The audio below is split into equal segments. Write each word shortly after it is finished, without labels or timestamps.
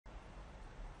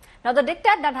Now, the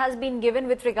diktat that has been given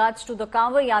with regards to the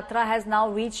Kanwar Yatra has now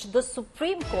reached the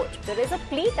Supreme Court. There is a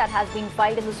plea that has been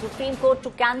filed in the Supreme Court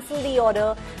to cancel the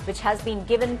order which has been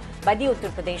given by the Uttar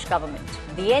Pradesh government.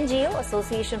 The NGO,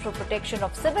 Association for Protection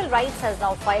of Civil Rights, has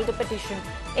now filed a petition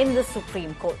in the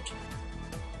Supreme Court.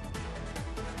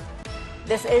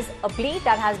 This is a plea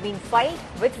that has been filed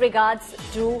with regards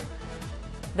to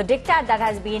the diktat that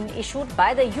has been issued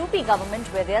by the UP government,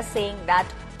 where they are saying that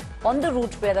on the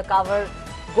route where the Kanwar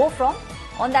go from,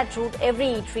 on that route, every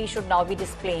eatery should now be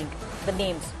displaying the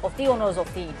names of the owners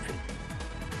of the eatery.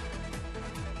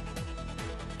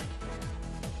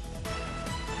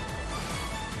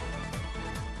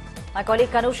 My colleague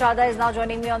Kanu Shadra is now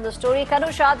joining me on the story. Kanu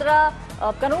Shadra,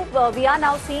 we are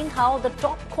now seeing how the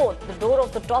top court, the door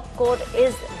of the top court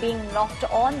is being knocked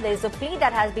on. There is a plea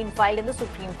that has been filed in the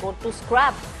Supreme Court to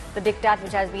scrap the diktat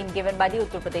which has been given by the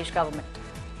Uttar Pradesh government.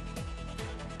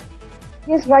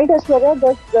 Yes, right, Ashwarya.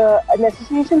 The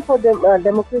Association for the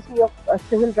Democracy of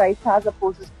Civil Rights has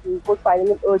opposed the Supreme Court filing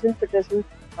an urgent petition.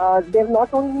 They have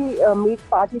not only made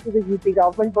party to the UP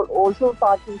government, but also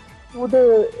party to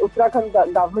the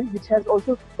Uttarakhand government, which has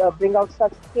also bring out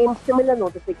such similar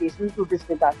notifications to this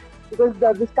regard. Because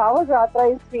this Kanwar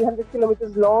Yatra is 300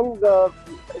 kilometers long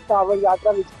Kanwar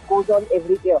Yatra, which goes on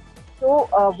every year. So,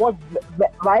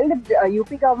 while the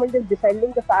UP government is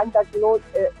defending the fact that,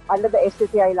 under the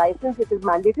SSAI license, it is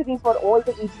mandatory for all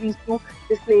the eateries to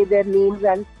display their names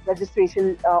and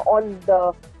registration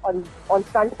on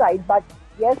front side. But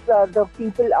yes, the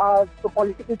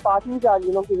political parties are,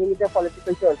 giving it a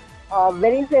political turn.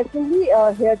 Very interestingly,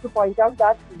 here to point out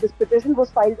that this petition was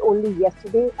filed only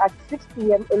yesterday at 6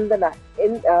 p.m. in the night,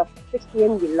 6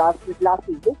 p.m. last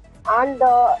evening. And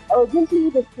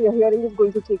urgently, this hearing is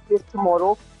going to take place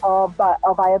tomorrow by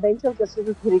a bench of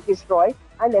Justices Hrikish Roy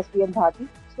and S.V.N. Bharti.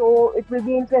 So it will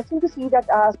be interesting to see that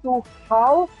as to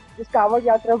how this Kanwar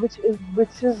Yatra,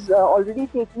 which is already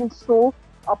taking so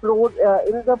upload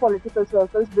in the political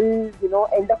circles, will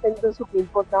end up in the Supreme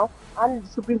Court now. And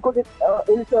Supreme Court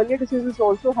in its earlier decisions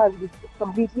also has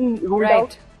completely ruled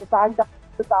out the fact that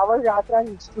the Kanwar Yatra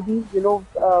needs to be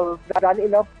run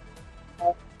in a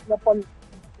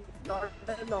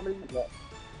normal way.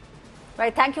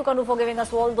 Right, thank you, Kanu, for giving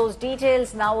us all those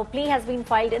details. Now, a plea has been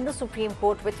filed in the Supreme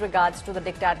Court with regards to the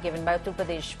diktat given by Uttar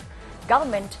Pradesh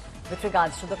government with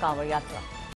regards to the Kanwar Yatra.